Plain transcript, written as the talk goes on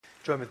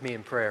Join with me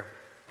in prayer.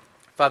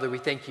 Father, we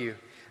thank you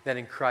that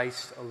in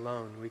Christ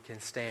alone we can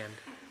stand.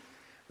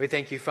 We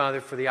thank you, Father,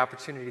 for the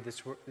opportunity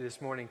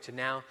this morning to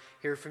now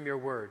hear from your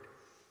word.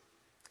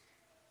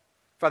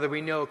 Father,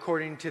 we know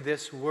according to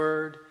this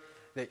word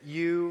that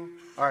you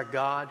are a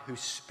God who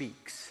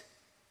speaks,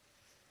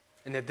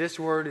 and that this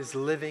word is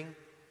living,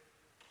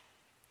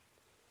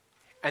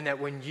 and that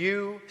when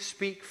you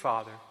speak,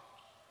 Father,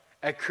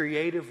 a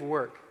creative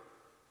work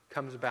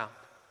comes about.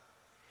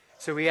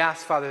 So we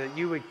ask, Father, that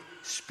you would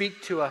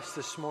speak to us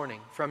this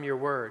morning from your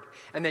word,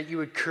 and that you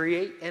would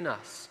create in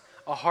us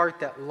a heart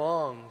that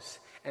longs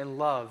and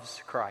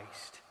loves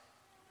Christ.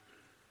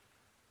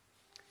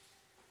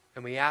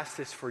 And we ask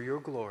this for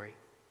your glory.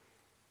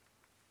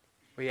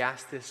 We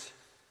ask this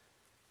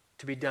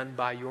to be done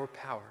by your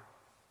power,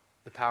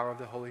 the power of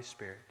the Holy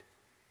Spirit.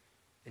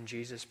 In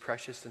Jesus'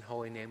 precious and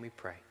holy name we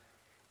pray.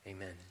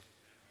 Amen.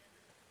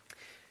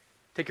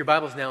 Take your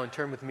Bibles now and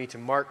turn with me to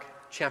Mark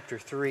chapter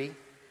 3.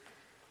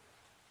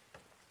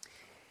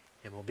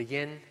 And we'll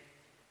begin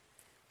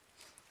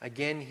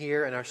again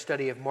here in our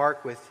study of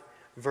Mark with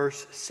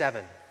verse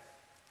 7.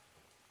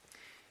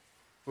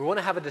 We want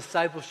to have a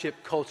discipleship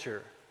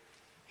culture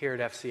here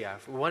at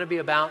FCF. We want to be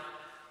about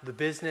the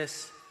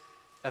business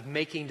of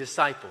making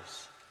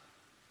disciples.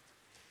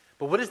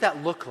 But what does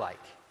that look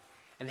like?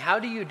 And how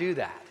do you do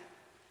that?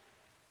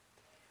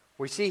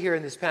 We see here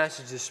in this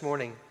passage this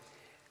morning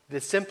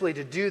that simply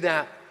to do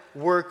that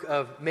work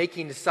of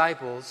making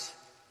disciples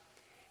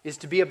is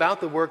to be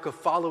about the work of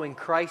following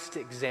Christ's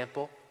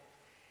example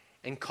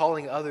and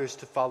calling others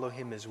to follow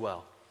him as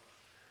well.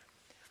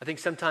 I think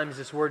sometimes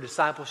this word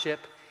discipleship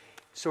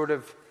sort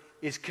of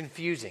is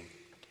confusing.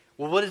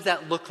 Well, what does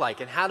that look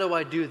like? And how do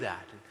I do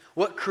that? And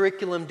what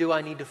curriculum do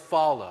I need to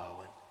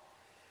follow? And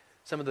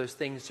some of those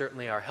things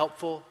certainly are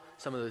helpful.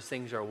 Some of those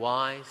things are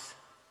wise.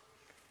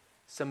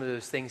 Some of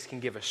those things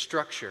can give a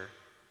structure.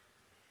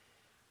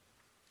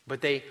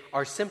 But they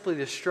are simply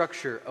the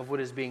structure of what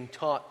is being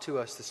taught to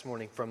us this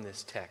morning from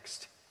this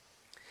text.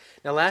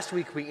 Now, last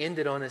week we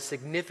ended on a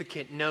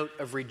significant note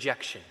of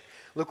rejection.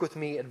 Look with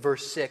me at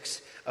verse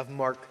 6 of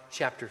Mark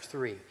chapter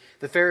 3.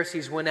 The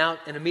Pharisees went out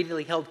and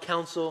immediately held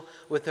counsel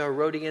with the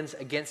Herodians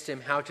against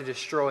him, how to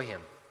destroy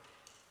him.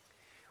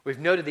 We've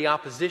noted the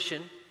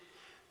opposition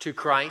to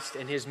Christ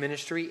and his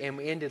ministry, and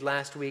we ended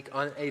last week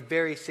on a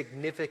very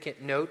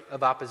significant note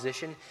of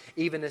opposition,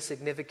 even a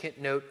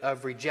significant note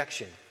of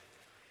rejection.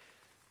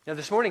 Now,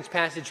 this morning's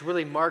passage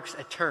really marks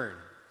a turn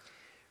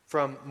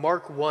from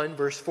Mark 1,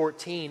 verse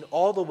 14,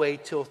 all the way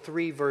till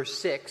 3, verse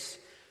 6,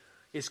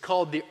 is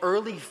called the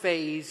early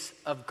phase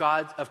of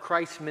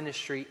Christ's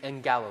ministry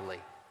in Galilee.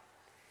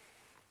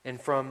 And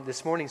from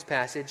this morning's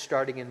passage,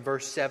 starting in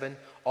verse 7,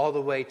 all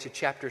the way to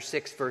chapter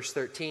 6, verse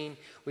 13,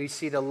 we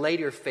see the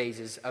later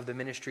phases of the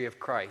ministry of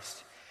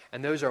Christ.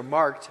 And those are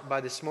marked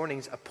by this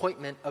morning's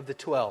appointment of the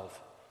 12.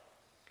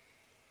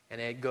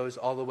 And it goes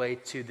all the way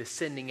to the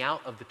sending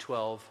out of the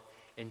 12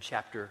 in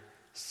chapter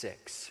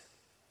 6.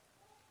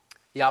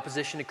 The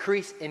opposition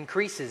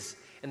increases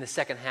in the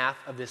second half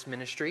of this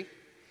ministry.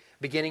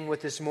 Beginning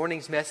with this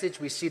morning's message,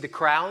 we see the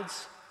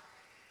crowds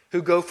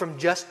who go from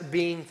just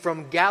being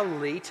from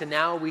Galilee to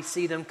now we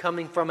see them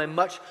coming from a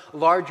much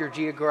larger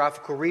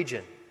geographical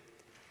region.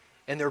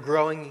 And they're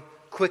growing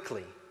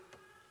quickly.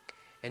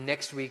 And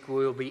next week we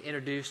will be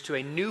introduced to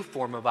a new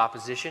form of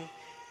opposition,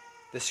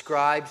 the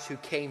scribes who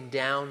came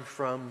down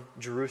from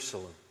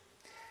Jerusalem.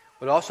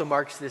 What also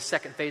marks this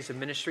second phase of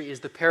ministry is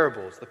the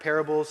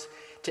parables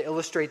to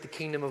illustrate the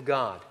kingdom of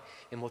God.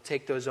 And we'll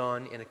take those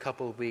on in a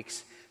couple of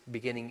weeks,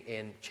 beginning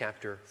in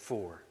chapter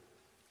 4.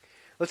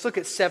 Let's look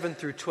at 7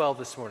 through 12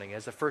 this morning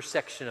as the first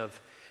section of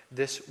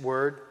this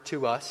word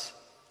to us.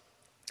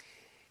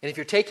 And if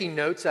you're taking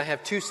notes, I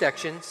have two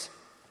sections.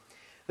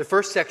 The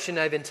first section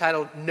I've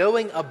entitled,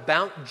 Knowing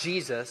About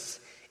Jesus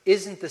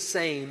Isn't the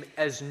Same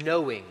as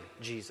Knowing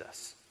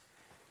Jesus.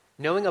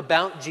 Knowing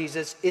about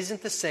Jesus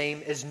isn't the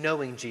same as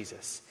knowing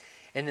Jesus.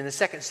 And in the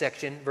second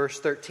section, verse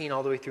 13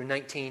 all the way through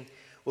 19,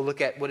 we'll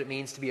look at what it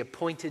means to be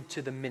appointed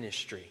to the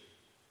ministry.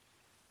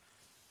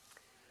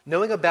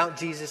 Knowing about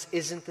Jesus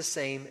isn't the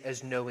same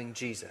as knowing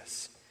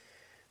Jesus.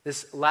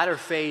 This latter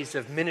phase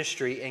of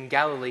ministry in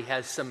Galilee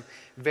has some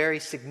very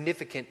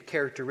significant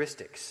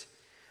characteristics.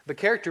 But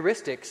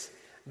characteristics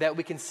that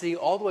we can see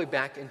all the way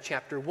back in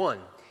chapter 1.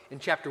 In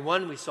chapter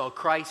 1, we saw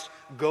Christ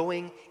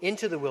going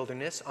into the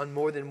wilderness on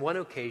more than one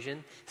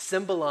occasion,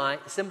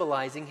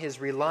 symbolizing his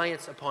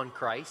reliance upon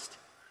Christ.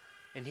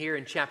 And here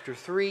in chapter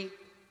 3,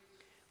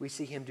 we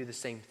see him do the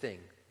same thing.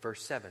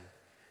 Verse 7,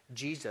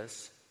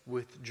 Jesus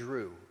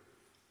withdrew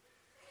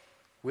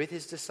with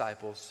his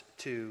disciples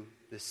to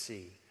the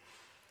sea.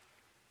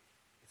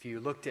 If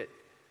you looked at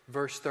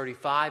verse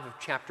 35 of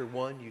chapter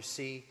 1, you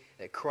see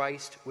that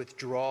Christ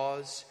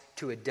withdraws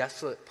to a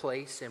desolate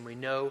place, and we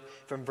know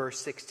from verse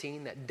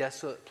 16 that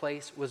desolate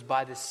place was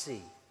by the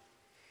sea.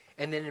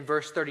 And then in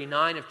verse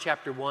 39 of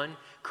chapter 1,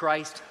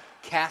 Christ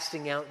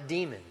casting out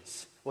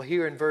demons. Well,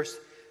 here in verse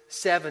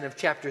 7 of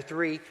chapter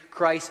 3,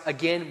 Christ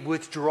again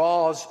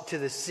withdraws to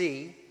the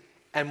sea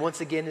and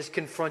once again is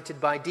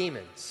confronted by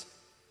demons.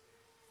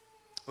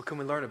 What can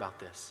we learn about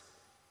this?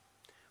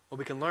 Well,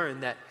 we can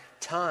learn that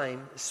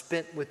time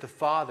spent with the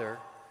Father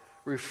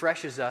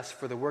refreshes us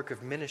for the work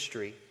of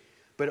ministry,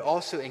 but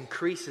also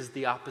increases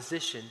the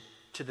opposition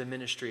to the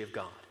ministry of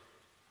God.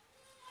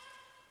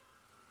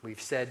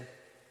 We've said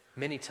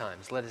many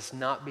times, let us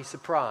not be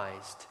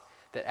surprised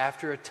that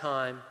after a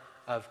time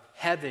of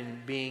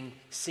heaven being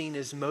seen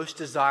as most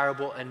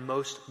desirable and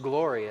most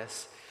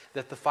glorious,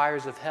 that the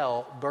fires of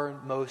hell burn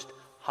most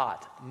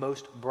hot,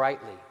 most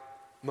brightly,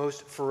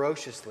 most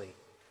ferociously.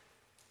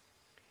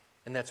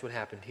 And that's what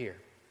happened here.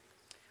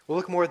 We'll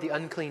look more at the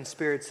unclean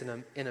spirits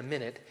in a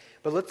minute,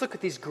 but let's look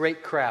at these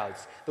great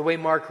crowds. The way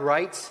Mark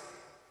writes,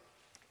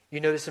 you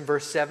notice in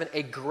verse 7,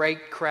 a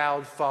great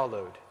crowd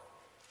followed.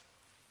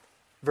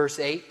 Verse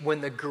 8,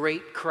 when the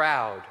great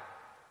crowd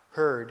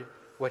heard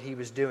what he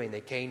was doing,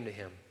 they came to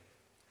him.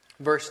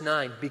 Verse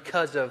 9,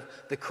 because of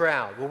the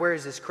crowd. Well, where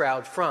is this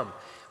crowd from?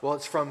 Well,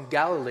 it's from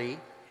Galilee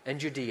and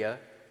Judea,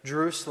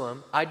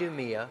 Jerusalem,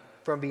 Idumea,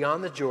 from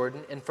beyond the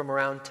Jordan, and from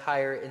around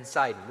Tyre and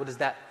Sidon. What does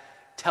that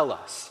tell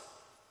us?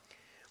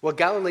 Well,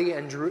 Galilee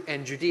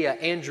and Judea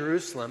and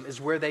Jerusalem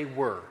is where they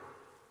were.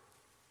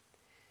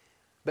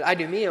 But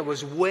Idumea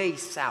was way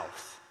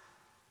south.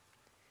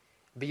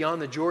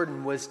 Beyond the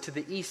Jordan was to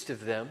the east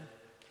of them,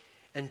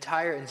 and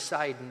Tyre and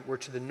Sidon were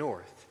to the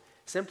north.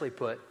 Simply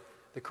put,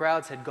 the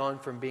crowds had gone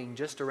from being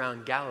just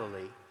around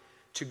Galilee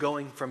to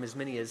going from as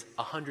many as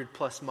 100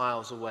 plus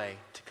miles away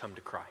to come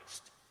to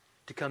Christ,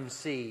 to come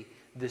see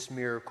this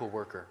miracle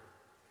worker.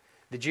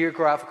 The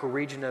geographical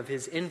region of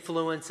his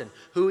influence and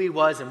who he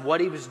was and what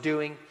he was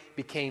doing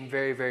became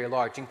very, very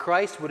large. And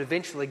Christ would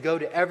eventually go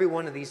to every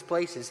one of these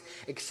places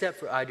except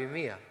for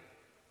Idumea.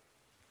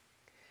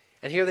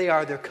 And here they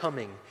are, they're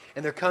coming.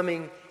 And they're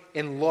coming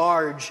in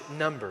large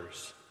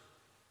numbers.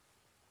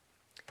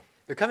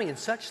 They're coming in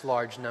such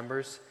large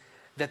numbers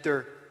that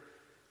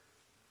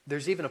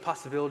there's even a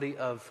possibility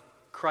of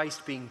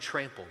Christ being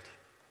trampled.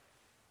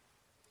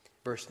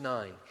 Verse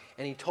 9,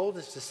 and he told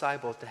his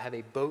disciples to have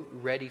a boat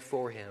ready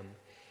for him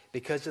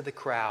because of the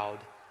crowd,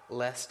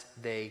 lest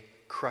they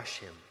crush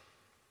him.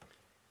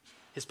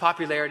 His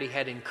popularity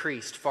had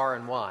increased far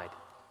and wide.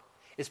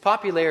 Is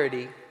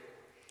popularity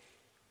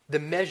the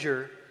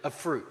measure of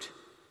fruit?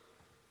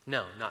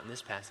 No, not in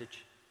this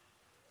passage.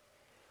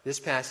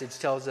 This passage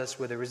tells us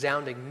with a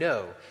resounding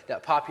no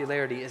that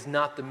popularity is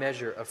not the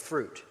measure of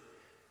fruit.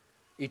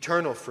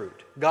 Eternal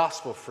fruit,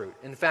 gospel fruit.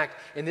 In fact,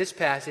 in this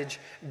passage,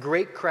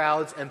 great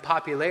crowds and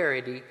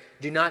popularity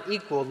do not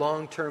equal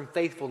long-term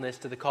faithfulness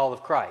to the call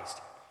of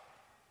Christ.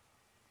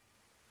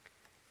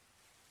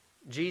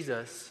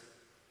 Jesus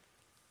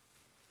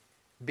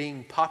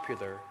being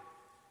popular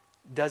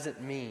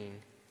doesn't mean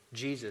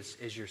Jesus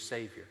is your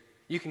Savior.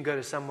 You can go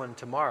to someone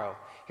tomorrow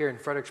here in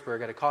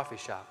Fredericksburg at a coffee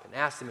shop and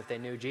ask them if they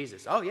knew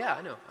Jesus. Oh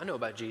yeah, I know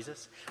about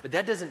Jesus. But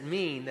that doesn't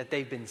mean that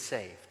they've been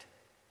saved.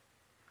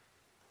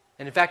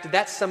 And in fact,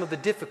 that's some of the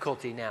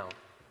difficulty now.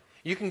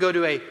 You can go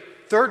to a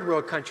third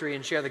world country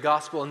and share the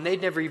gospel and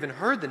they'd never even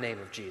heard the name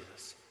of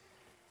Jesus.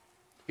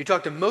 You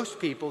talk to most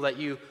people that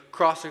you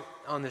cross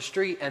on the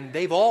street and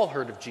they've all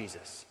heard of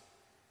Jesus.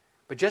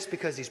 But just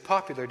because he's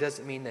popular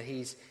doesn't mean that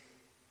he's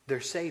their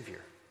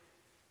Savior.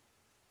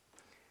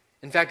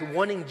 In fact,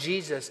 wanting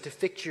Jesus to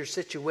fix your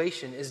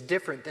situation is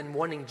different than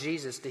wanting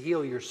Jesus to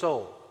heal your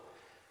soul.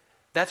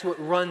 That's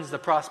what runs the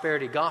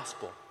prosperity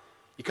gospel.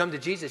 You come to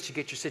Jesus, you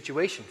get your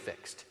situation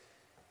fixed.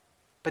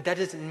 But that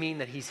doesn't mean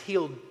that he's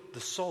healed the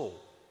soul.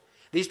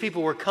 These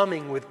people were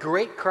coming with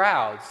great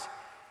crowds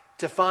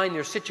to find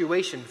their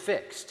situation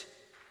fixed.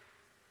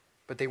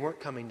 But they weren't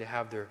coming to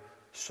have their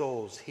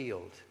souls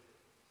healed.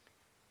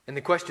 And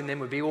the question then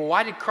would be, well,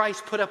 why did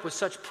Christ put up with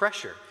such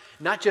pressure?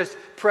 Not just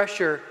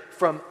pressure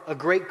from a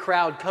great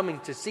crowd coming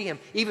to see him,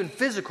 even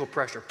physical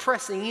pressure,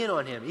 pressing in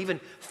on him, even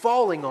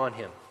falling on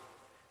him.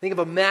 Think of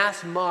a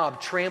mass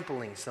mob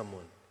trampling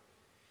someone.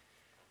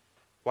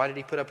 Why did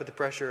he put up with the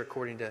pressure?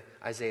 According to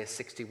Isaiah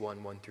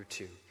 61, 1 through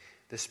 2.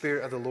 The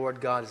Spirit of the Lord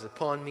God is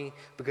upon me,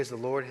 because the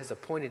Lord has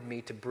appointed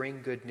me to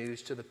bring good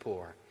news to the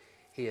poor.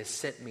 He has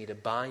sent me to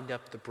bind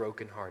up the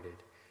brokenhearted,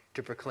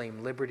 to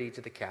proclaim liberty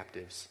to the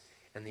captives,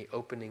 and the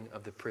opening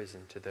of the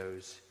prison to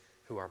those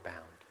who are bound.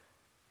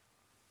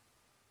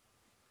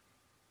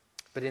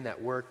 But in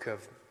that work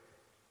of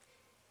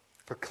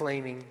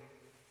proclaiming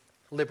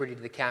liberty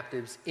to the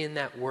captives, in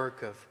that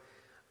work of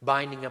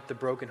binding up the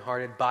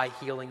brokenhearted by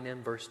healing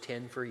them, verse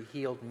 10, for he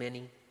healed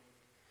many,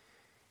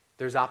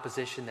 there's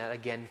opposition that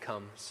again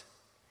comes.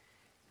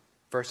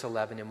 Verse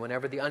 11, and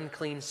whenever the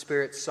unclean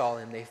spirits saw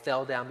him, they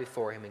fell down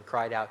before him and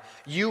cried out,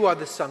 "You are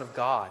the Son of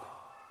God."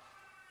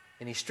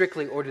 And he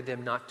strictly ordered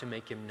them not to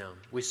make him known.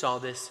 We saw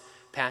this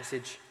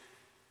passage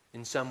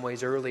in some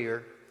ways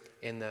earlier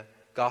in the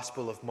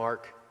Gospel of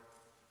Mark.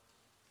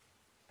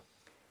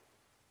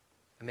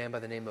 A man by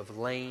the name of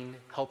Lane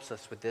helps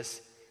us with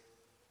this.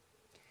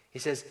 He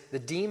says, the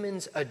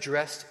demons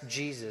addressed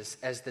Jesus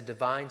as the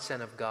divine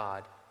Son of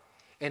God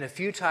in a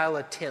futile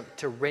attempt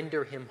to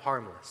render him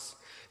harmless.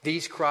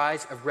 These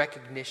cries of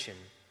recognition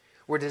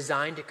were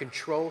designed to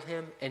control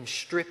him and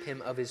strip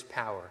him of his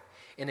power.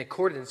 in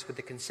accordance with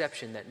the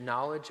conception that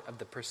knowledge of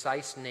the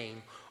precise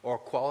name or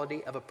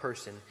quality of a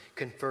person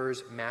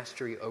confers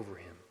mastery over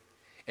him.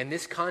 In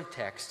this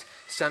context,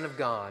 Son of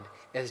God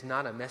is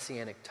not a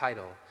messianic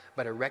title,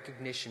 but a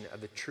recognition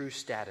of the true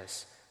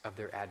status of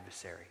their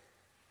adversary.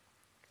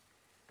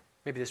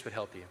 Maybe this would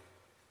help you.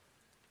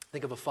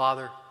 Think of a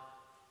father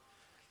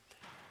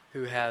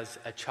who has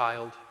a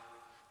child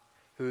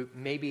who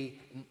maybe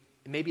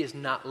is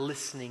not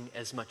listening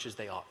as much as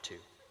they ought to.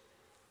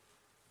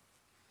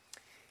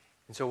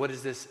 And so what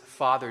does this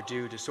father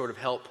do to sort of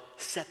help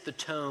set the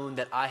tone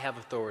that I have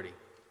authority?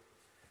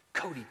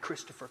 Cody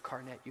Christopher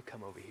Carnett, you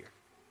come over here.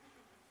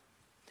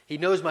 He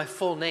knows my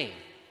full name,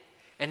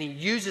 and he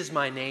uses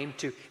my name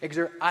to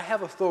exert, I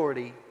have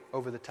authority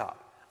over the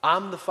top.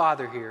 I'm the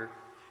father here.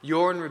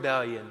 You're in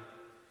rebellion.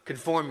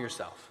 Conform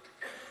yourself.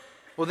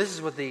 Well, this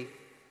is what the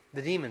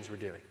demons were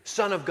doing.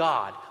 Son of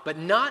God, but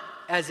not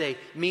as a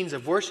means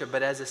of worship,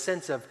 but as a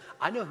sense of,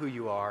 I know who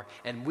you are,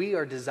 and we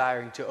are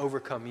desiring to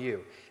overcome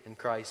you. And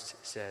Christ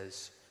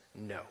says,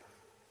 no.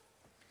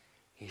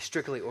 He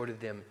strictly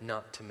ordered them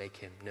not to make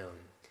him known.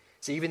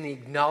 So even the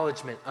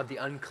acknowledgement of the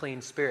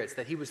unclean spirits,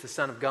 that he was the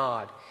Son of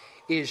God,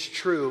 is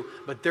true,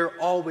 but they're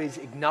always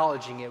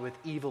acknowledging it with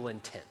evil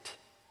intent.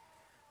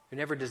 They're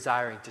never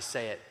desiring to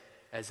say it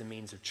as a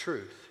means of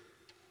truth,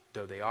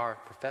 though they are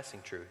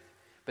professing truth,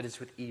 but it's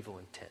with evil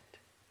intent.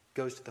 It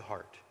goes to the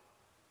heart.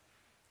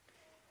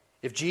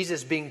 If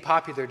Jesus being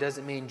popular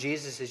doesn't mean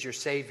Jesus is your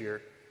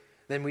Savior,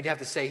 then we'd have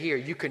to say here,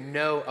 you can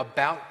know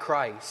about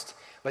Christ,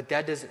 but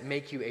that doesn't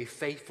make you a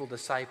faithful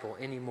disciple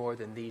any more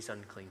than these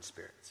unclean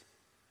spirits.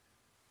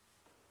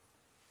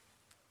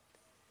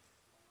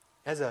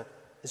 As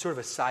sort of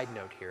a side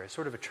note here, as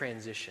sort of a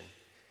transition,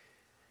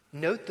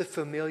 note the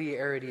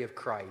familiarity of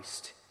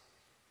Christ.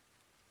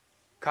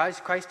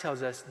 Christ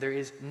tells us there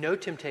is no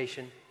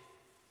temptation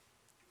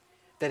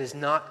that is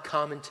not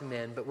common to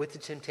men, but with the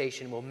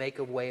temptation will make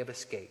a way of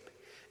escape.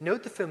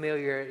 Note the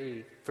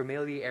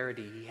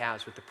familiarity he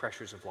has with the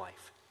pressures of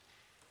life.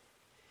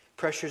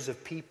 Pressures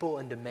of people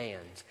and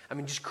demands. I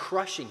mean, just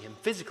crushing him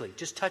physically,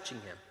 just touching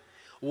him.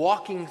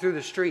 Walking through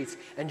the streets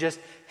and just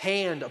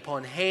hand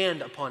upon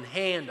hand upon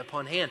hand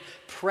upon hand,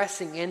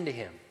 pressing into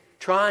him,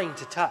 trying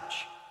to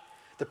touch.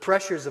 The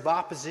pressures of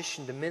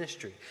opposition to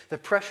ministry, the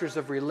pressures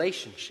of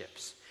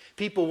relationships,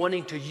 people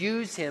wanting to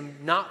use him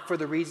not for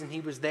the reason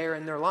he was there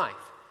in their life.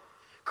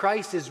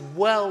 Christ is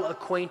well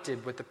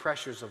acquainted with the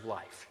pressures of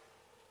life.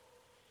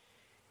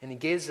 And he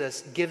gives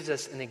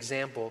us an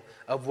example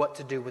of what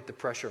to do with the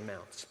pressure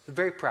mounts,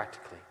 very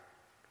practically.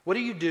 What do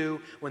you do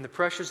when the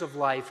pressures of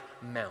life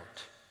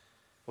mount?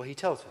 Well, he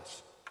tells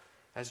us,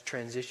 as a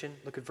transition,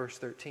 look at verse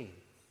 13.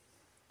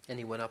 And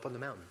he went up on the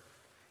mountain.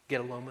 Get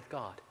alone with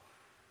God.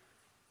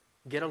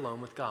 Get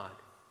alone with God.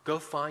 Go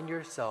find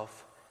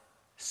yourself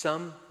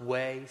some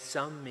way,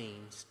 some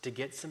means to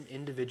get some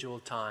individual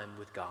time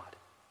with God.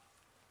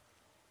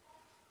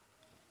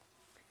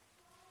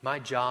 My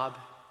job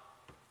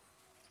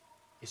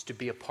is to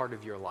be a part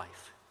of your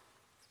life.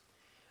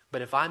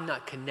 But if I'm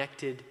not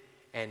connected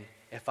and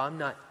if I'm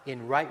not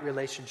in right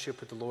relationship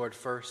with the Lord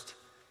first,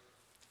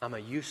 I'm a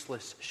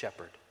useless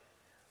shepherd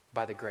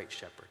by the great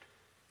shepherd.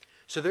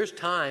 So there's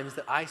times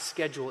that I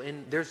schedule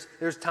in,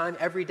 there's time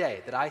every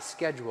day that I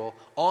schedule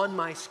on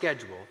my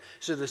schedule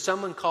so that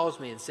someone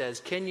calls me and says,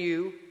 can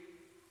you?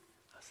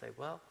 I'll say,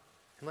 well,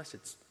 unless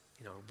it's,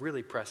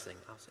 really pressing.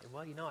 I'll say,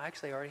 well,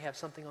 actually I already have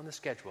something on the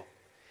schedule.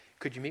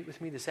 Could you meet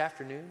with me this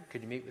afternoon?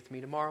 Could you meet with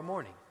me tomorrow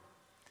morning?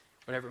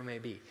 Whatever it may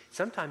be.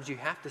 Sometimes you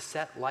have to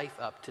set life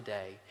up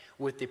today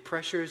with the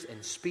pressures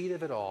and speed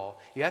of it all.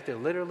 You have to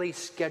literally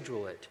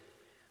schedule it.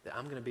 That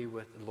I'm going to be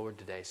with the Lord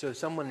today. So if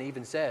someone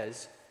even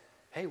says,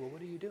 hey, well,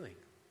 what are you doing?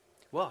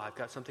 Well, I've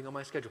got something on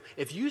my schedule.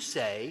 If you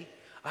say,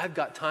 I've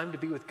got time to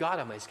be with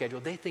God on my schedule,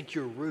 they think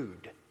you're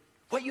rude.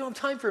 What, you don't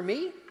have time for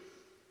me?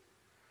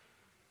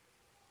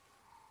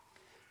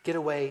 Get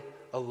away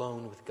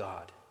alone with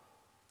God.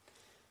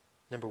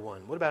 Number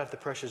one, what about if the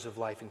pressures of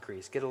life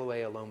increase? Get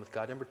away alone with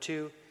God. Number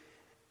two,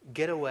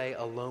 get away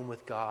alone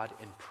with God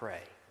and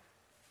pray.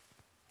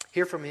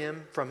 Hear from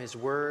him, from his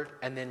word,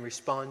 and then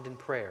respond in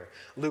prayer.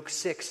 Luke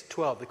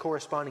 6:12, the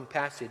corresponding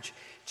passage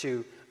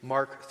to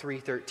Mark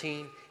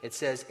 3:13, it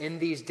says, in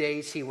these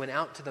days he went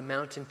out to the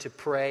mountain to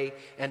pray,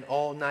 and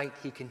all night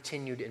he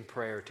continued in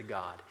prayer to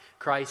God.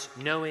 Christ,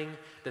 knowing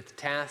that the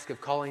task of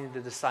calling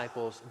the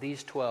disciples,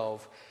 these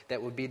 12,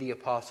 that would be the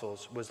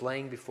apostles, was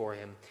laying before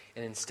him,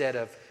 and instead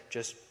of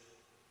just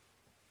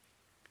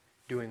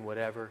doing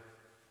whatever,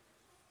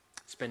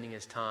 spending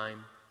his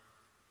time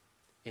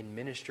in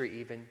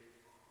ministry even,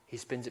 he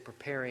spends it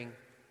preparing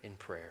in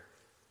prayer.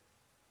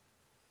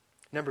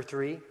 Number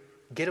three,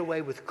 get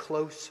away with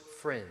close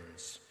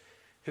friends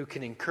who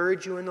can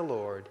encourage you in the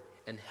Lord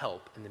and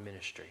help in the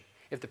ministry.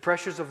 If the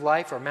pressures of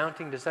life are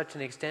mounting to such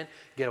an extent,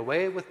 get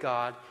away with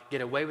God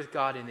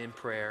and in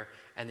prayer,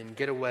 and then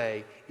get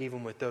away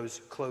even with those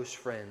close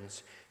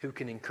friends who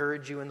can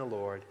encourage you in the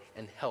Lord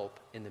and help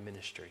in the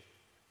ministry.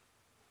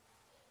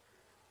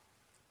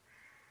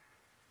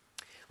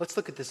 Let's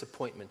look at this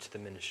appointment to the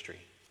ministry.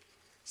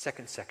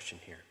 Second section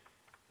here.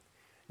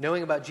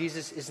 Knowing about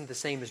Jesus isn't the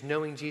same as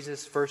knowing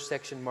Jesus. First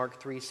section, Mark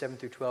 3, 7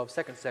 through 12.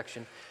 Second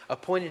section,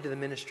 appointed to the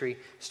ministry,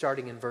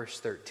 starting in verse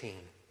 13.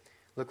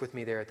 Look with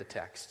me there at the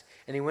text.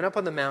 And he went up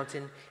on the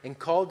mountain and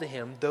called to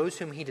him those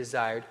whom he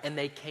desired, and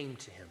they came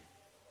to him.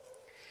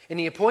 And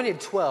he appointed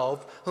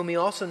 12, whom he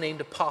also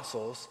named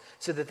apostles,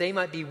 so that they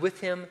might be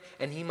with him,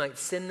 and he might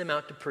send them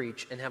out to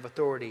preach and have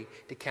authority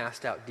to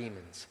cast out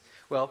demons.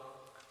 Well,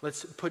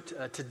 let's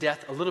put to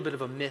death a little bit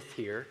of a myth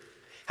here.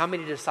 How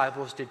many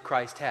disciples did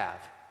Christ have?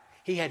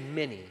 He had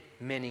many,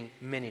 many,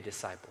 many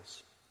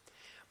disciples.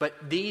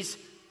 But these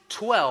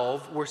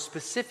 12 were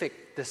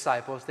specific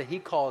disciples that he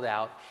called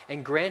out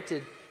and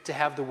granted to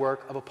have the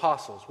work of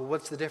apostles. Well,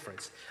 what's the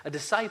difference? A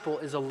disciple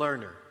is a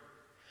learner.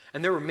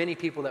 And there were many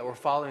people that were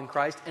following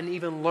Christ and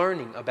even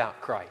learning about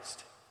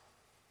Christ.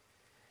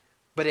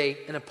 But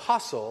an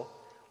apostle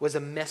was a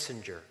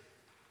messenger,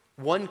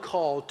 one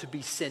called to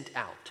be sent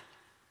out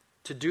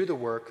to do the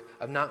work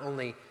of not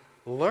only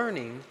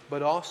learning,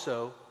 but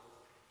also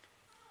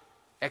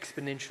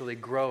exponentially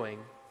growing,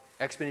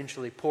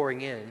 exponentially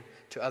pouring in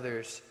to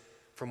others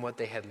from what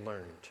they had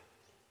learned.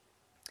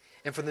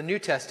 And for the New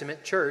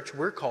Testament church,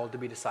 we're called to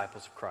be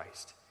disciples of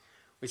Christ.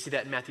 We see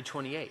that in Matthew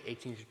 28,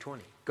 18 through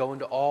 20. Go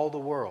into all the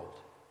world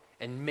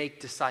and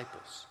make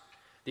disciples.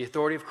 The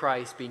authority of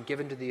Christ being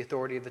given to the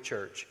authority of the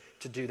church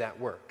to do that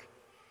work.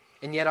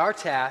 And yet our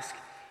task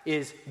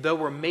is, though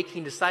we're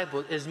making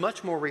disciples, is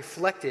much more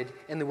reflected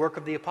in the work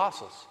of the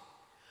apostles.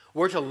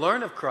 We're to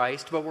learn of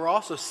Christ, but we're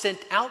also sent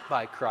out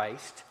by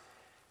Christ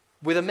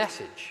with a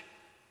message.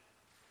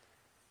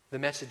 The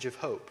message of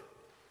hope.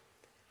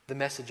 The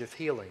message of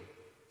healing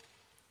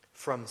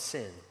from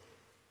sin.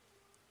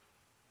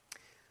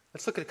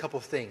 Let's look at a couple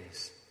of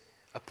things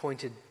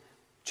appointed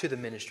to the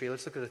ministry.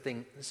 Let's look at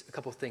a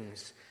couple of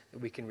things that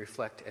we can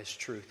reflect as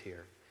truth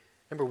here.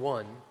 Number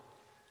one,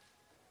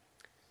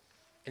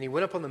 and he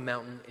went up on the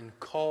mountain and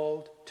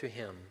called to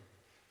him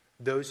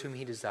those whom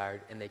he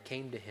desired, and they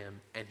came to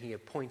him, and he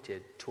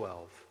appointed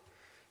 12.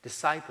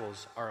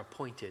 Disciples are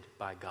appointed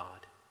by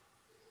God.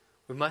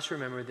 We must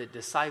remember that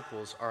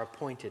disciples are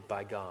appointed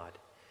by God.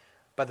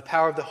 By the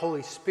power of the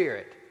Holy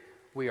Spirit,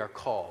 we are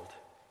called.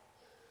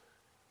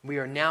 We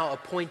are now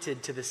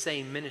appointed to the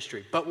same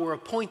ministry, but we're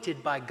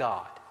appointed by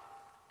God.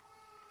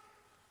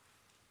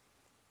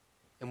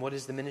 And what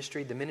is the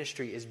ministry? The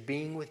ministry is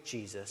being with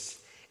Jesus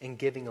and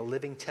giving a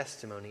living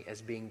testimony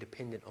as being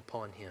dependent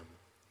upon him.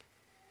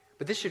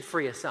 But this should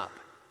free us up.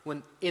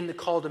 When in the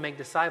call to make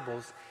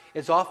disciples,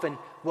 it's often,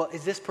 well,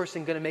 is this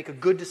person going to make a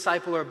good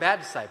disciple or a bad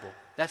disciple?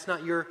 That's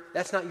not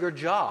your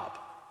job.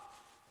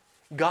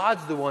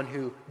 God's the one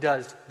who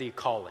does the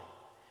calling.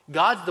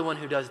 God's the one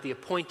who does the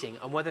appointing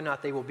on whether or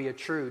not they will be a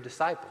true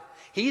disciple.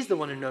 He's the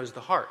one who knows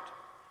the heart.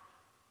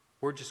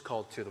 We're just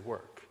called to the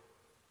work.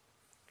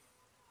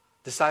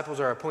 Disciples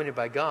are appointed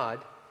by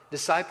God.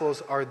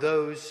 Disciples are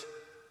those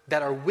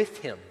that are with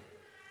him.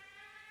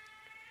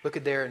 Look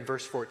at there in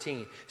verse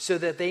 14. So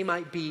that they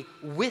might be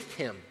with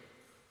him.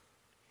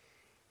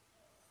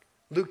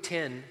 Luke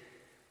 10,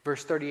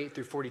 verse 38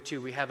 through 42,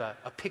 we have a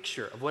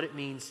picture of what it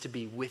means to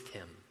be with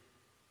him.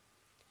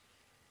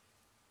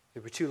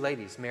 There were two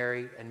ladies,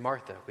 Mary and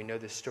Martha. We know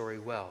this story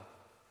well.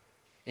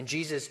 And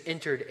Jesus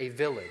entered a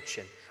village,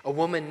 and a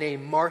woman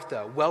named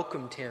Martha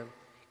welcomed him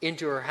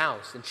into her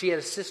house. And she had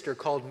a sister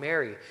called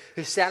Mary,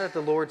 who sat at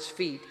the Lord's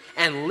feet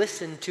and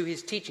listened to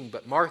his teaching.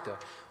 But Martha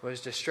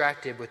was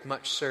distracted with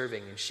much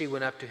serving, and she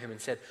went up to him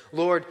and said,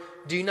 Lord,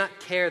 do you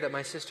not care that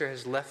my sister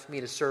has left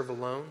me to serve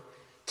alone?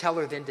 Tell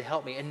her then to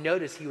help me. And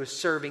notice he was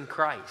serving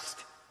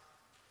Christ.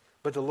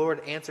 But the Lord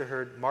answered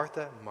her,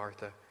 Martha,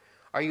 Martha,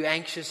 are you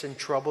anxious and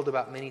troubled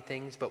about many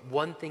things? But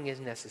one thing is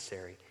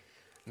necessary.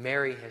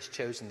 Mary has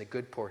chosen the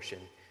good portion,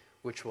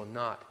 which will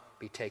not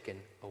be taken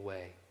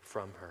away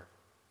from her.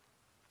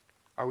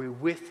 Are we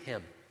with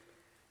him?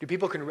 Do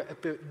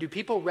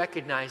people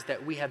recognize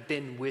that we have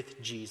been with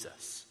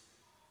Jesus?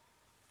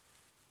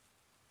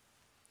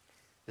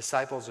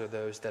 Disciples are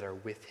those that are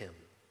with him.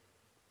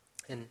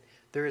 And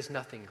there is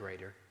nothing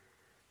greater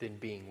than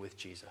being with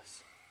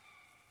Jesus.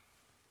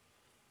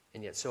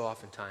 And yet so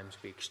oftentimes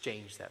we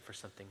exchange that for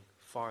something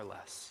far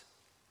less.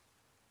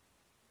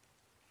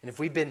 And if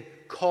we've been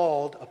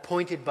called,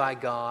 appointed by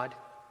God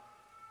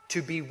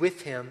to be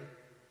with him,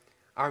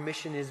 our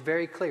mission is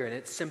very clear, and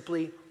it's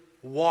simply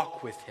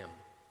walk with him.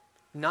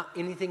 Not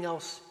anything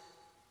else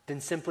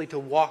than simply to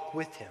walk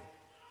with him.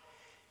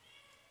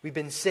 We've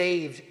been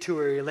saved to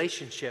a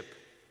relationship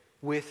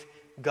with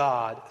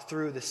God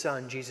through the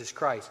Son, Jesus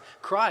Christ.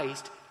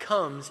 Christ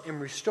comes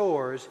and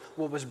restores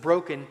what was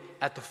broken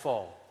at the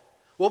fall.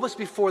 What was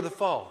before the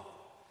fall?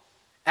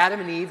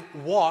 Adam and Eve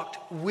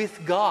walked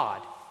with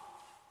God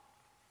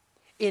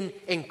in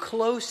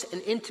close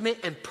and intimate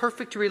and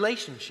perfect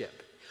relationship.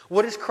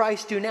 What does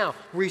Christ do now?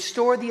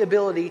 Restore the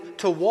ability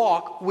to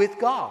walk with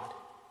God.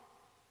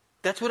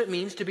 That's what it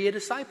means to be a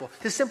disciple.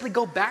 To simply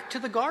go back to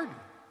the garden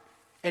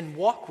and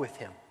walk with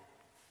him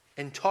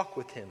and talk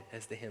with him,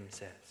 as the hymn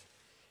says.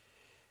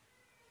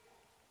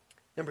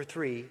 Number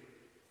 3,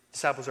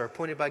 disciples are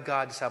appointed by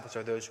God. Disciples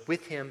are those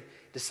with him.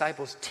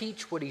 Disciples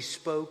teach what he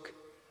spoke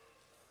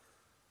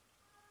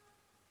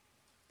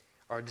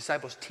Our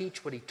disciples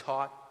teach what he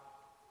taught,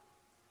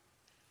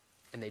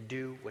 and they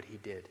do what he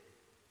did.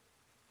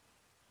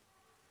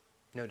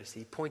 Notice,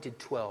 he appointed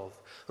 12,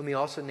 whom he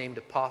also named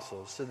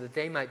apostles, so that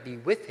they might be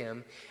with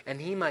him, and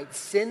he might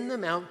send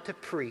them out to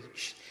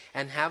preach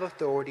and have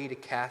authority to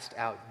cast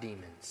out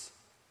demons.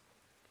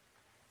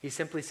 He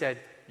simply said,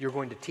 you're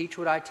going to teach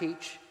what I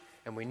teach,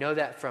 and we know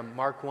that from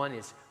Mark 1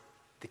 is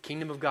the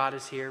kingdom of God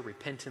is here,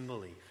 repent and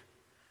believe.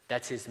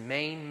 That's his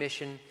main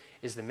mission,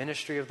 is the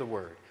ministry of the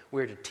word.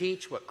 We're to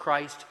teach what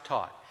Christ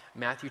taught.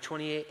 Matthew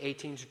 28,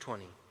 18 to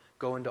 20.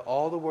 Go into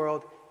all the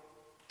world,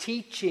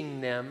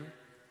 teaching them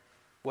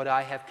what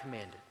I have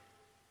commanded.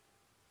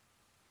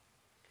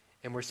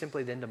 And we're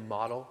simply then to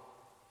model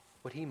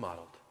what he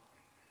modeled.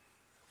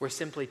 We're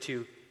simply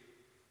to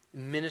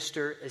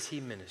minister as he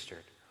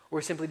ministered.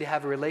 We're simply to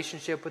have a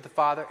relationship with the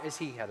Father as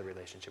he had a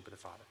relationship with the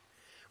Father.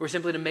 We're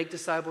simply to make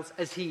disciples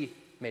as he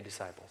made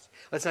disciples.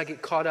 Let's not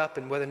get caught up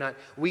in whether or not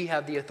we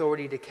have the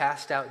authority to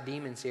cast out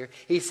demons here.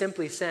 He's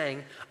simply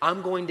saying,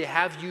 I'm going to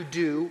have you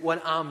do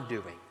what I'm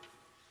doing.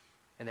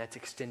 And that's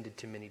extended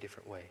to many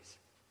different ways.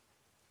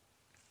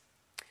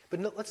 But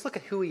no, let's look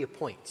at who he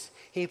appoints.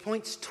 He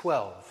appoints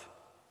 12.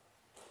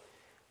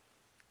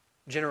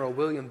 General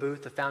William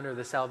Booth, the founder of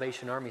the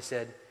Salvation Army,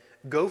 said,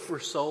 go for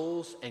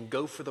souls and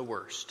go for the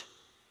worst.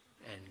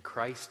 And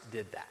Christ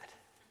did that.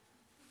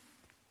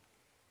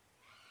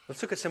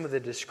 Let's look at some of the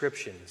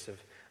descriptions of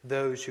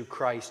those who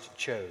Christ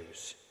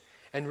chose.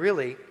 And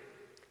really,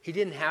 he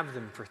didn't have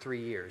them for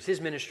 3 years.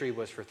 His ministry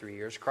was for 3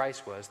 years.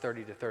 Christ was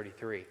 30 to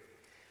 33.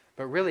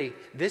 But really,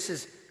 this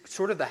is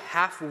sort of the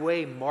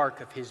halfway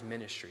mark of his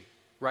ministry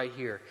right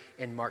here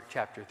in Mark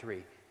chapter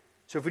 3.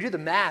 So if we do the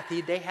math,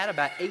 they had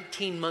about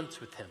 18 months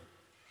with him.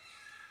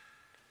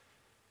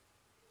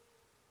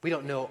 We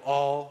don't know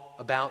all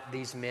about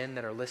these men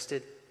that are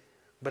listed,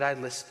 but I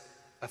list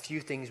a few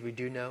things we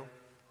do know.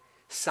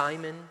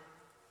 Simon,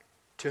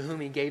 to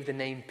whom he gave the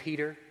name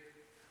Peter,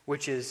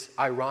 which is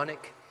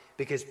ironic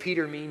because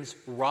Peter means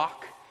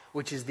rock,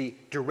 which is the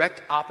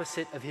direct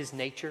opposite of his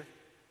nature.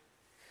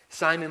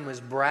 Simon was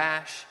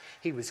brash,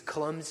 he was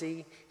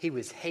clumsy, he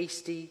was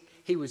hasty,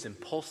 he was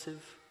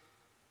impulsive.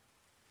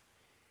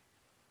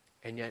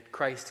 And yet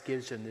Christ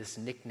gives him this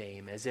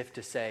nickname as if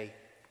to say,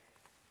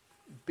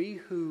 be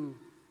who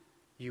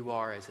you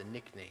are as a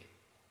nickname.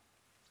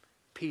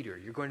 Peter,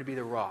 you're going to be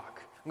the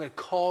rock. I'm going to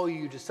call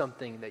you to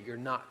something that you're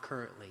not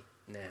currently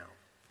now.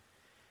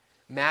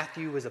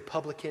 Matthew was a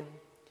publican,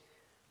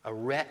 a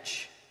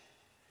wretch,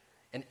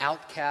 an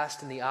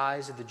outcast in the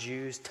eyes of the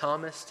Jews.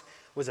 Thomas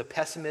was a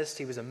pessimist.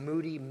 He was a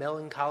moody,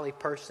 melancholy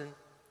person.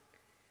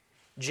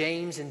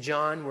 James and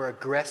John were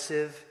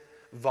aggressive,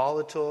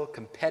 volatile,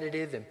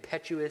 competitive,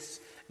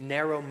 impetuous,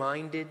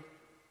 narrow-minded.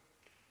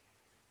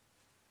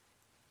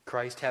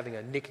 Christ having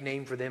a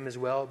nickname for them as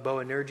well,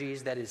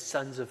 Boanerges, that is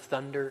sons of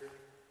thunder.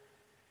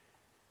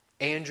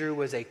 Andrew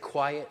was a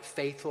quiet,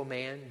 faithful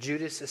man.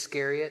 Judas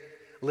Iscariot,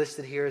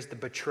 listed here as the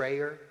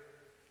betrayer.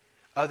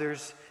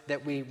 Others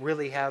that we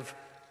really have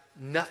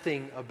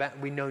nothing about,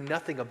 we know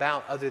nothing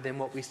about other than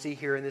what we see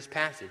here in this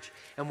passage.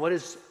 And what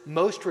is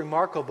most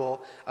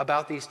remarkable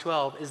about these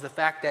 12 is the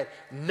fact that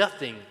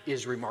nothing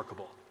is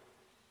remarkable.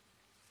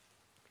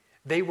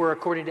 They were,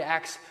 according to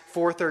Acts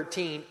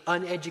 4:13,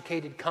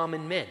 uneducated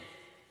common men.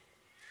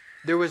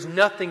 There was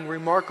nothing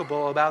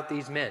remarkable about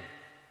these men.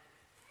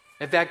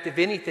 In fact, if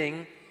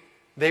anything,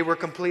 they were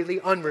completely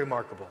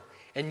unremarkable.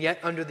 And yet,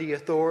 under the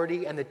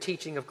authority and the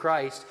teaching of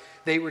Christ,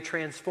 they were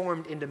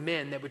transformed into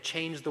men that would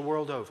change the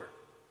world over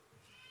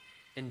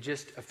in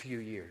just a few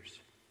years.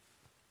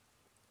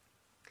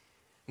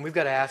 And we've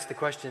got to ask the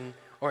question,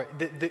 or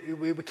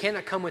we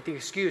cannot come with the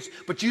excuse,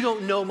 but you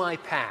don't know my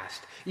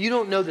past. You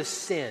don't know the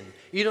sin.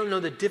 You don't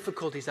know the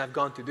difficulties I've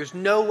gone through. There's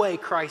no way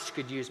Christ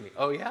could use me.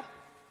 Oh, yeah?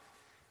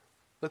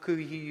 Look who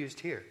he used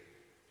here.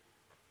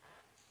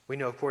 We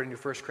know according to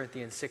 1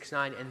 Corinthians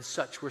 6:9, and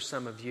such were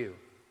some of you.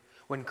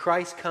 When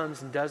Christ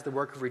comes and does the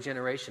work of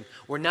regeneration,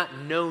 we're not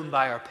known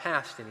by our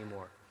past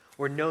anymore.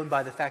 We're known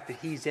by the fact that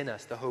he's in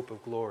us, the hope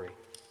of glory.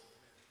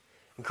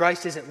 And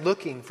Christ isn't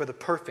looking for the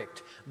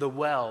perfect, the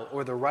well,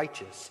 or the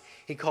righteous.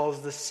 He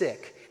calls the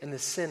sick and the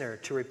sinner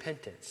to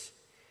repentance.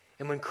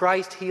 And when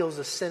Christ heals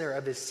a sinner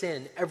of his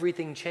sin,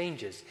 everything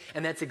changes.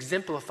 And that's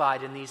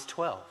exemplified in these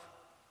 12.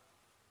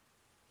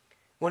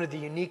 One of the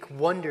unique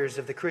wonders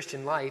of the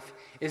Christian life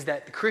is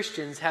that the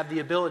Christians have the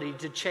ability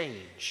to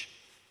change.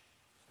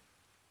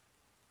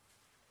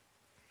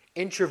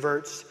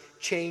 Introverts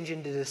change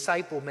into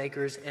disciple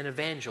makers and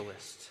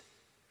evangelists.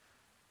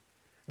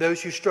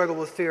 Those who struggle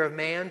with fear of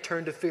man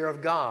turn to fear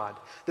of God.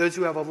 Those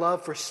who have a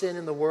love for sin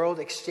in the world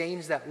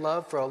exchange that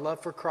love for a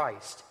love for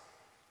Christ.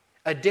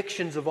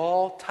 Addictions of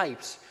all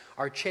types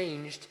are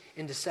changed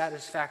into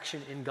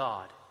satisfaction in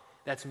God.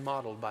 That's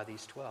modeled by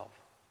these 12.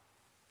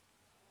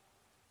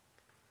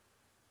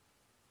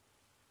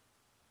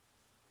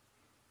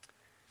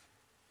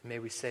 May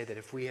we say that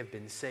if we have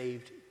been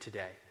saved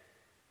today,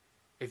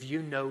 if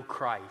you know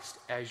Christ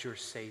as your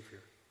Savior,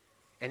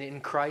 and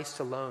in Christ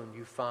alone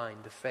you find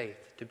the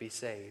faith to be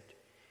saved,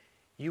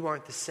 you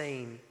aren't the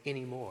same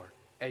anymore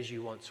as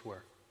you once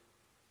were.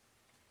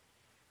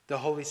 The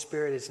Holy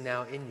Spirit is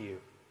now in you.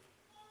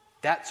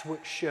 That's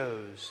what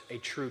shows a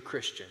true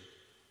Christian,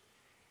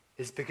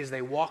 is because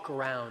they walk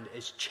around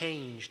as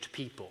changed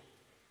people.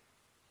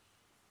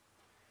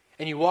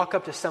 And you walk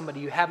up to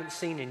somebody you haven't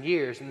seen in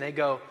years and they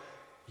go,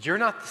 "You're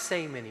not the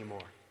same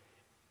anymore.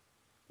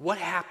 What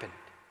happened?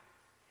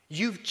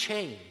 You've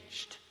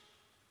changed."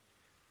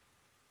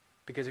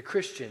 Because a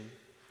Christian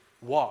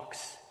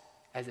walks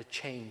as a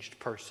changed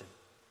person.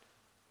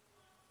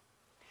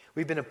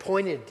 We've been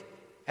appointed,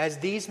 as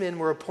these men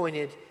were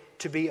appointed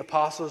to be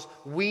apostles,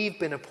 we've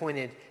been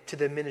appointed to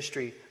the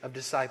ministry of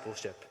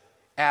discipleship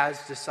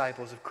as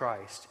disciples of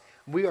Christ.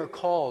 We are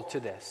called to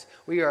this.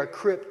 We are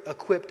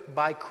equipped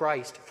by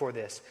Christ for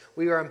this.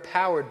 We are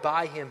empowered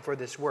by Him for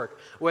this work.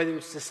 Whether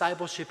it's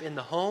discipleship in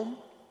the home,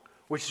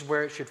 which is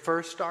where it should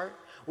first start,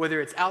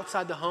 whether it's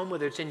outside the home,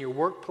 whether it's in your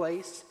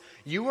workplace,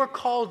 you are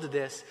called to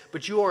this,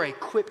 but you are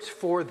equipped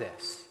for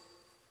this.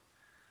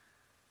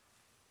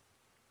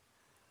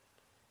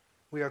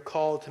 We are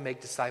called to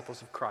make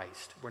disciples of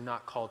Christ. We're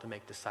not called to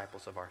make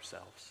disciples of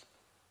ourselves.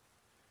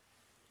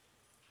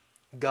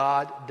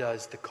 God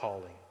does the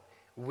calling.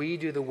 We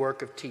do the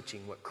work of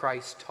teaching what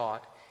Christ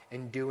taught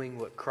and doing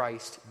what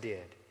Christ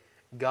did.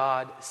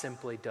 God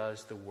simply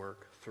does the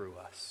work through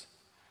us.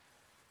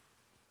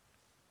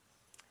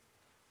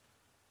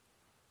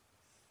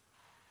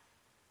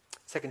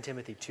 Second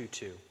Timothy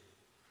 2:2.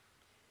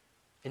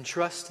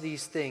 Entrust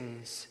these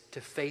things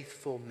to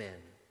faithful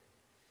men,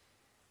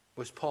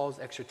 was Paul's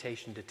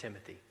exhortation to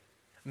Timothy.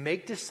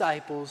 Make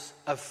disciples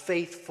of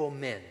faithful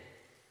men.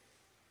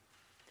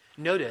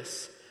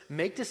 Notice,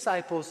 make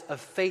disciples of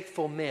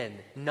faithful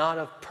men, not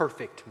of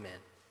perfect men.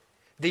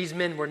 These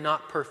men were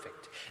not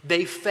perfect.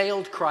 They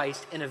failed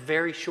Christ in a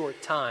very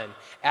short time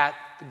at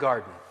the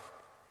garden.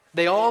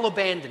 They all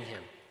abandoned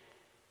Him.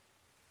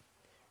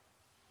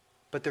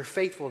 But their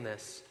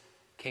faithfulness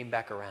came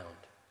back around.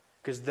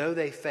 Because though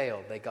they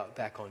failed, they got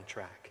back on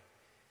track.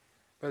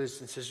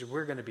 Brothers and sisters,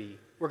 we're going to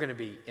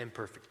be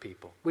imperfect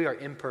people. We are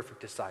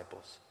imperfect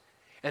disciples.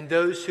 And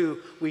those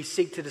who we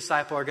seek to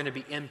disciple are going to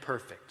be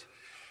imperfect.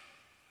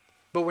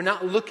 But we're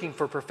not looking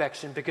for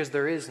perfection because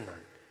there is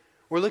none.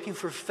 We're looking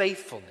for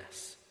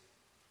faithfulness.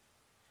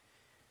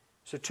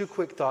 So 2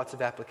 quick thoughts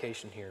of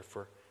application here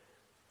for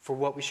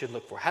what we should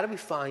look for. How do we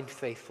find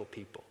faithful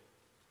people?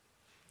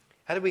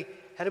 How do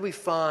we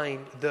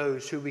find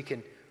those who we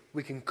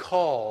can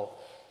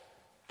call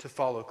to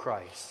follow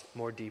Christ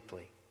more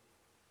deeply?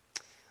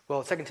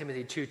 Well, 2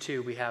 Timothy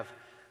 2:2, we have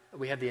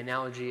the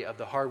analogy of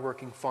the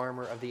hardworking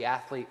farmer, of the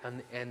athlete,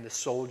 and the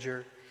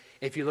soldier.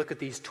 If you look at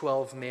these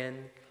 12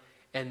 men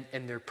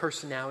and their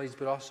personalities,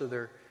 but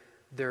also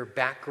their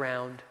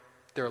background,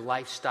 their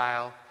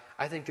lifestyle,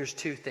 I think there's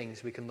 2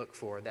 things we can look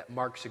for that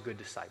marks a good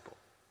disciple.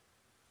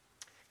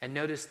 And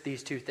notice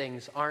these 2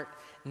 things aren't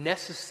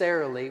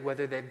necessarily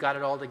whether they've got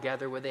it all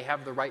together, whether they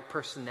have the right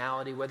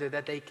personality, whether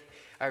that they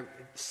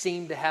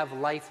seem to have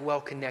life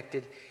well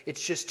connected.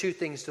 It's just 2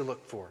 things to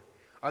look for.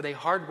 Are they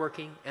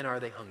hardworking and are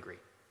they hungry?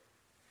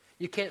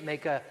 You can't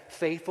make a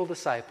faithful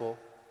disciple.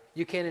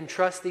 You can't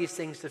entrust these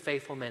things to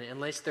faithful men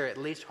unless they're at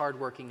least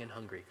hardworking and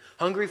hungry.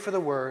 Hungry for the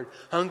Word,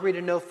 hungry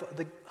to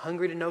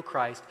know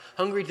Christ,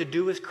 hungry to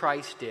do as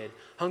Christ did,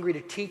 hungry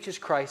to teach as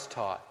Christ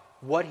taught,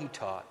 what He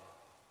taught,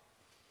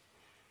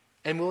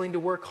 and willing to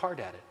work hard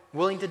at it,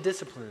 willing to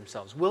discipline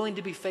themselves, willing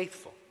to be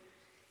faithful,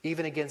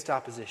 even against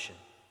opposition.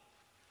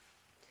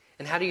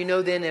 And how do you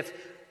know then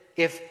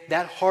if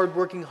that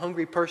hardworking,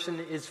 hungry person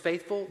is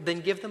faithful?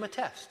 Then give them a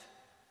test.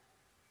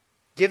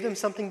 Give them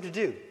something to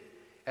do,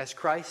 as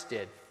Christ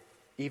did.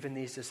 Even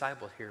these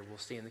disciples here we'll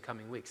see in the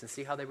coming weeks, and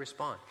see how they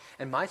respond.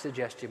 And my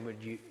suggestion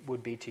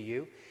would be to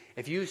you,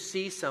 if you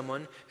see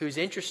someone who's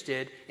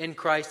interested in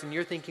Christ and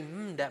you're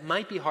thinking, that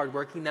might be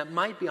hardworking, that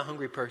might be a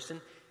hungry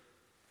person,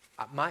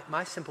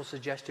 my simple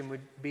suggestion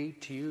would be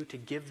to you to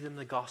give them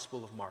the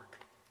Gospel of Mark.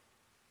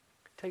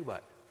 Tell you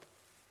what,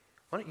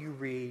 why don't you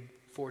read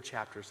 4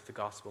 chapters of the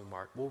Gospel of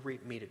Mark? We'll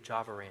meet at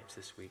Java Ranch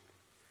this week.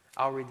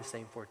 I'll read the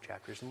same 4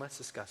 chapters, and let's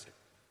discuss it.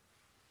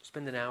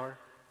 Spend an hour,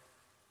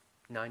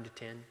 9 to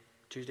 10.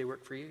 Tuesday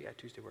work for you? Yeah,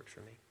 Tuesday works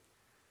for me.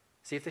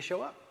 See if they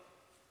show up.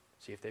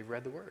 See if they've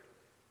read the Word.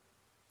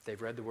 If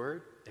they've read the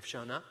Word, they've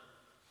shown up.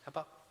 How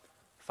about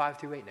 5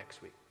 through 8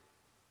 next week?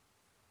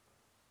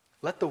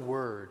 Let the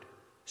Word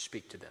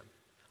speak to them.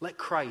 Let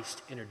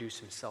Christ introduce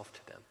Himself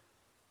to them.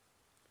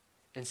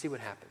 And see what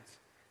happens.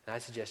 And I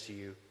suggest to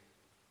you,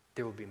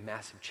 there will be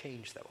massive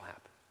change that will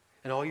happen.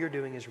 And all you're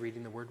doing is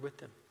reading the Word with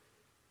them.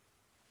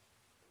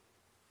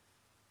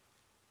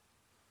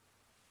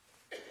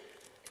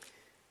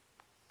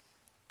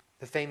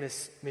 The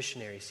famous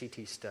missionary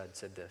C.T. Studd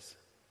said this: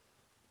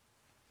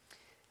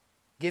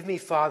 "Give me,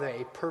 Father,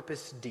 a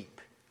purpose deep,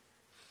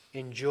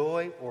 in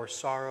joy or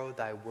sorrow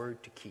Thy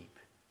word to keep,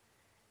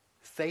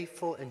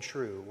 faithful and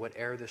true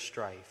whate'er the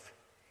strife,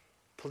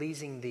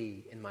 pleasing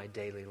Thee in my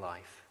daily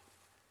life."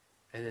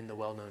 And then the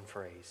well-known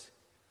phrase,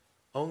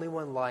 "Only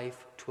one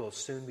life 'twill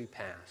soon be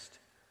past,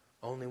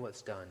 only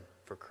what's done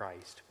for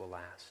Christ will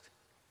last."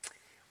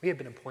 We have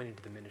been appointed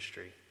to the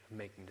ministry of of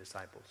making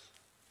disciples.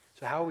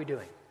 So how are we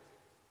doing?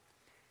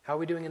 How are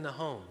we doing in the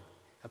home,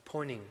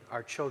 appointing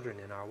our children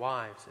and our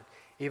wives and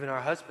even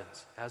our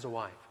husbands as a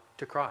wife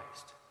to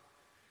Christ?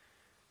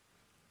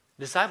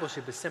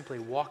 Discipleship is simply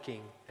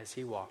walking as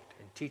he walked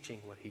and teaching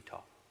what he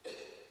taught.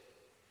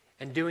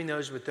 And doing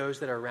those with those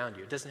that are around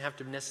you. It doesn't have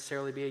to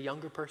necessarily be a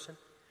younger person.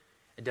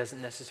 It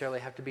doesn't necessarily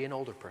have to be an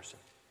older person.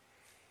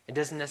 It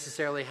doesn't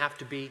necessarily have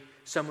to be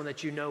someone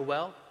that you know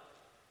well.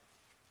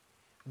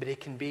 But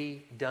it can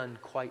be done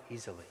quite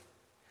easily.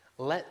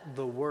 Let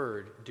the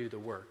Word do the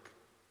work.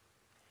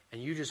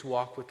 And you just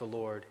walk with the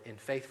Lord in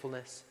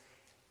faithfulness.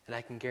 And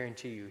I can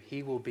guarantee you,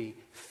 he will be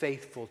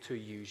faithful to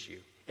use you.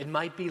 It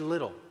might be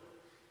little.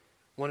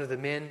 One of the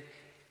men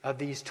of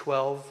these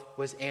 12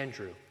 was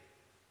Andrew,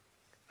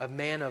 a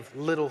man of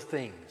little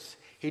things.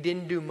 He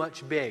didn't do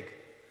much big,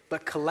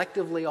 but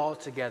collectively all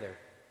together,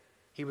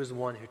 he was the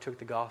one who took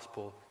the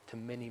gospel to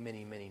many,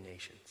 many, many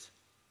nations.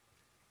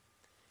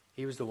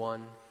 He was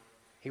one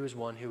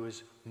who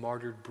was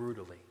martyred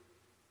brutally.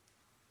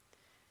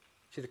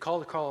 See, the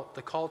call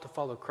to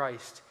follow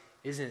Christ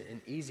isn't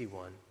an easy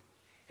one.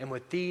 And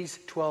what these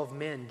 12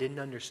 men didn't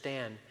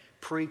understand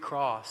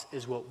pre-cross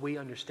is what we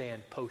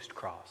understand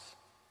post-cross.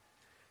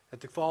 That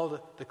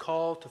the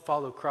call to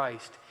follow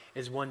Christ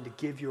is one to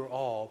give your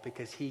all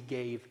because he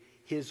gave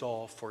his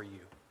all for you.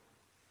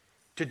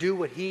 To do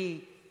what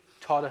he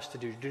taught us to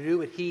do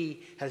what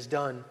he has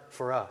done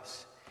for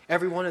us.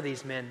 Every one of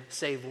these men,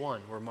 save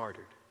one, were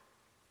martyred.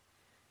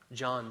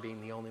 John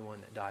being the only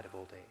one that died of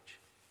old age.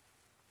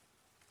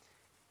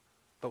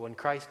 But when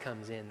Christ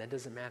comes in, that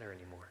doesn't matter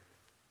anymore.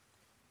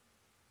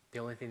 The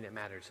only thing that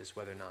matters is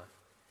whether or not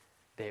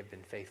they have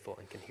been faithful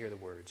and can hear the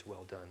words,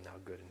 "Well done, thou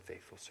good and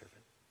faithful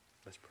servant."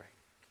 Let's pray.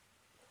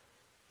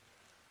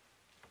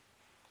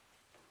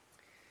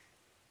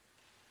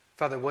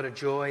 Father, what a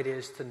joy it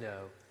is to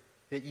know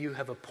that you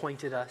have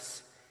appointed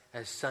us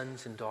as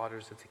sons and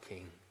daughters of the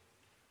King.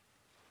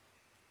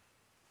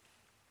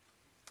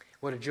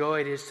 What a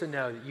joy it is to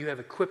know that you have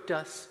equipped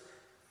us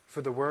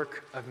for the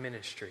work of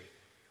ministry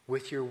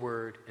with your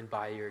word and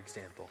by your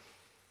example.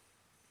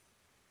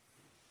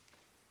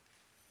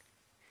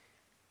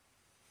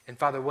 And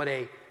Father, what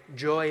a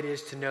joy it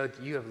is to know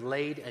that you have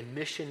laid a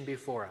mission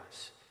before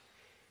us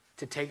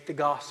to take the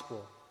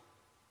gospel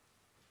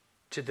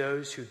to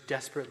those who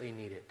desperately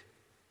need it.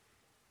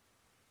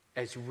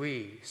 As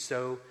we,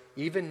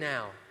 even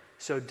now,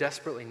 so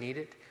desperately need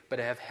it, but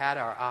have had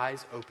our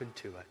eyes opened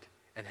to it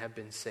and have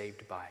been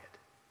saved by it.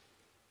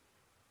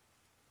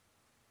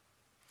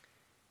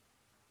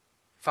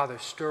 Father,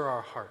 stir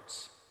our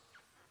hearts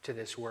to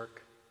this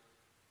work.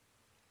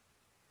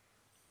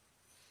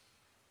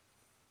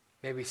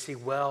 May we see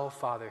well,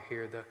 Father,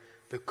 here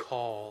the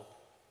call.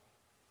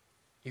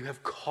 You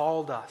have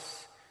called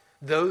us,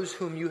 those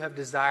whom you have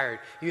desired.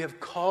 You have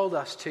called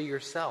us to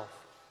yourself.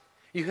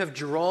 You have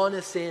drawn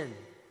us in.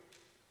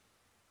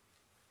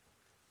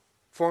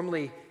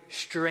 Formerly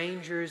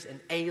strangers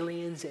and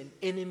aliens and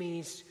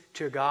enemies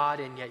to God,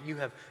 and yet you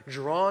have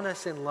drawn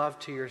us in love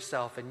to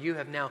yourself, and you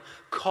have now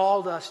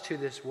called us to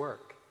this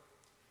work.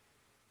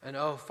 And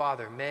oh,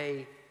 Father,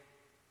 may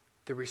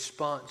the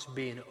response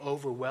be an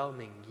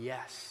overwhelming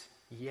yes,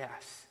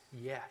 yes,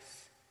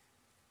 yes.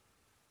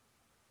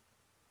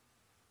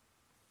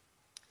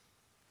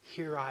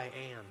 Here I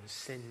am,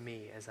 send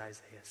me, as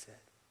Isaiah said.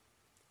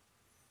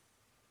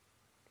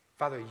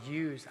 Father,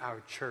 use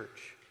our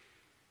church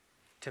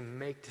to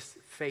make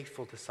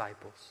faithful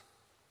disciples.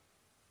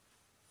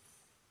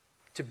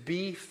 To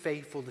be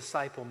faithful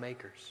disciple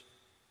makers.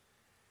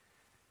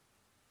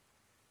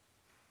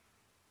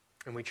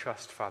 And we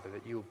trust, Father,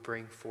 that you will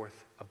bring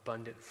forth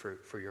abundant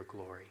fruit for your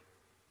glory.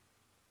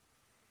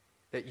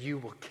 That you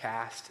will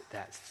cast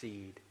that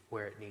seed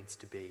where it needs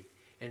to be,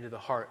 into the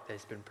heart that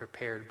has been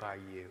prepared by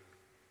you.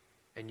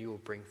 And you will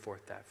bring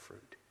forth that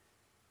fruit.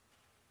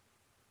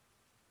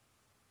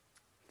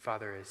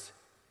 Father, as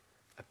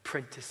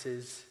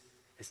apprentices,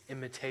 as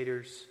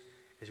imitators,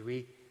 as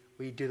we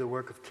do the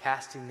work of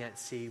casting that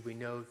seed, we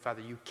know,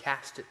 Father, you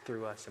cast it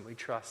through us, and we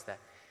trust that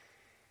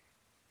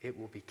it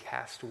will be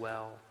cast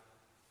well,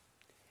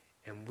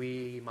 and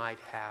we might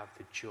have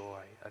the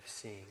joy of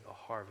seeing a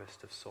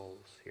harvest of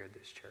souls here at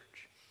this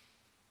church.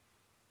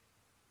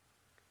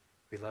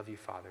 We love you,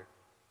 Father.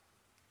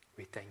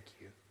 We thank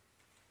you.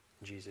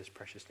 In Jesus'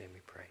 precious name we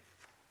pray.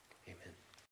 Amen.